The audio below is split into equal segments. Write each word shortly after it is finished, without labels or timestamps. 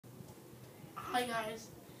Hi guys,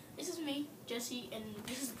 this is me, Jesse, and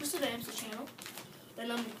this is Booster the Hamster channel,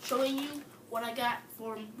 and I'm showing you what I got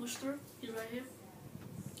from Booster. He's right here,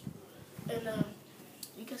 and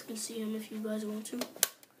you guys can see him if you guys want to.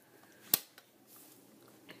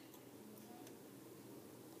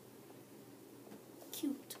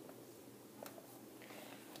 Cute.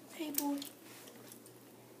 Hey boy.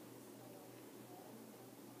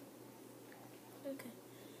 Okay,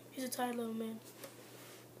 he's a tired little man.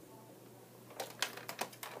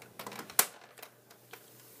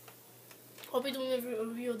 I'll be doing a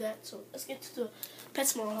review of that, so let's get to the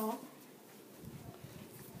Petsmart haul.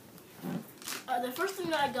 The first thing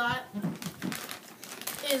that I got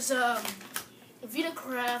is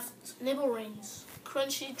VitaCraft Nibble Rings,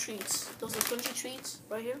 crunchy treats. Those are crunchy treats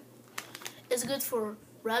right here. It's good for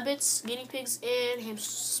rabbits, guinea pigs, and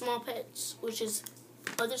small pets, which is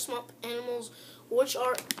other small animals, which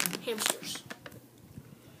are hamsters.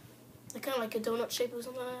 They're kind of like a donut shape or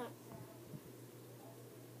something like that.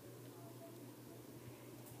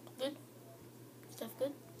 Good? Stuff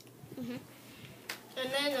good? Mm-hmm.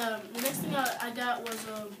 And then the next thing I got was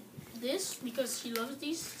this, because he loves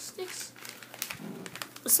these sticks.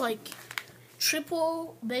 It's like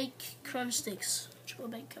triple bake crunch sticks. Triple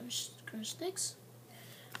bake crunch sticks.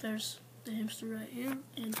 There's the hamster right here,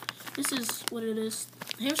 and this is what it is.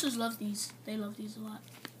 Hamsters love these. They love these a lot.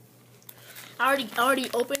 I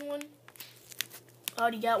already opened one. I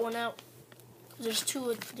already got one out. There's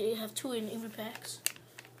two. They have two in every packs.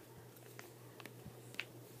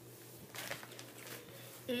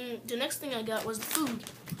 The next thing I got was the food.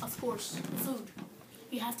 Of course, the food.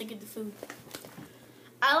 You have to get the food.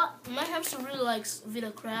 My hamster really likes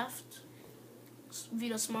VitaCraft,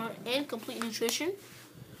 Petsmart, and Complete Nutrition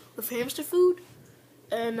with hamster food,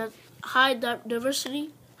 and high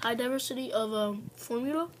diversity of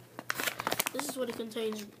formula. This is what it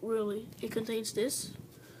contains. Really, it contains this,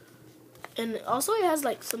 and also it has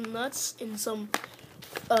like some nuts and some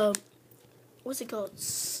what's it called?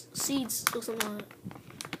 Seeds or something like that.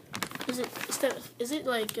 Is it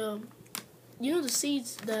like you know the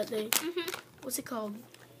seeds that they what's it called?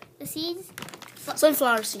 The seeds?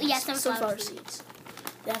 Sunflower seeds. Yeah, sunflower seeds.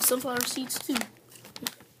 They have sunflower seeds too.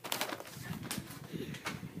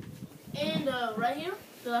 And right here,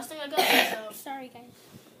 the last thing I got is sorry guys.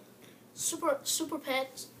 Super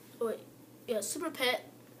Pet. Super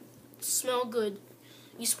Pet smell good.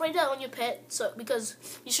 You spray that on your pet, so because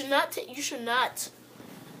you should not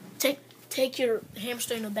take your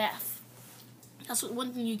hamster in a bath. That's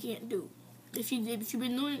one thing you can't do. If you've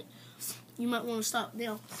been doing it, you might want to stop.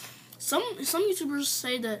 Now, some YouTubers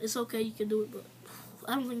say that it's okay, you can do it, but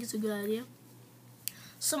I don't think it's a good idea.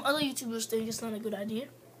 Some other YouTubers think it's not a good idea.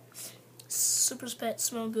 Super Pet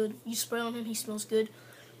smell good. You spray on him, he smells good.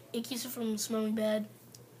 It keeps it from smelling bad.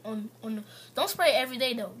 Don't spray it every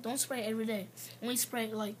day though. Don't spray it every day. Only spray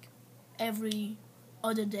it like every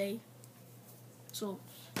other day. So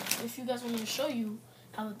if you guys want me to show you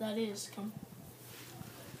how that is, come.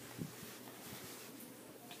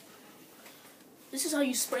 This is how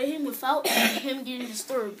you spray him without him getting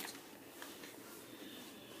disturbed.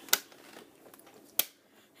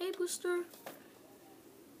 Hey, Booster.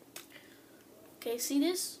 Okay, see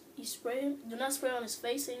this? You spray him. Do not spray on his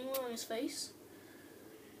face, anywhere on his face.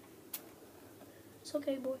 It's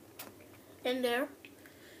okay, boy. And there.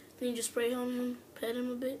 Then you just spray on him, pet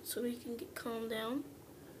him a bit so he can get calmed down.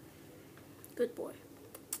 Good boy.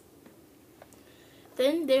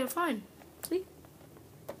 Then they're fine. See?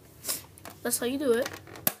 That's how you do it.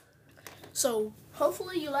 So,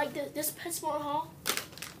 hopefully you like this Petsmart haul.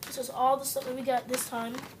 This is all the stuff that we got this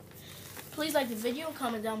time. Please like the video,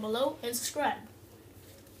 comment down below, and subscribe.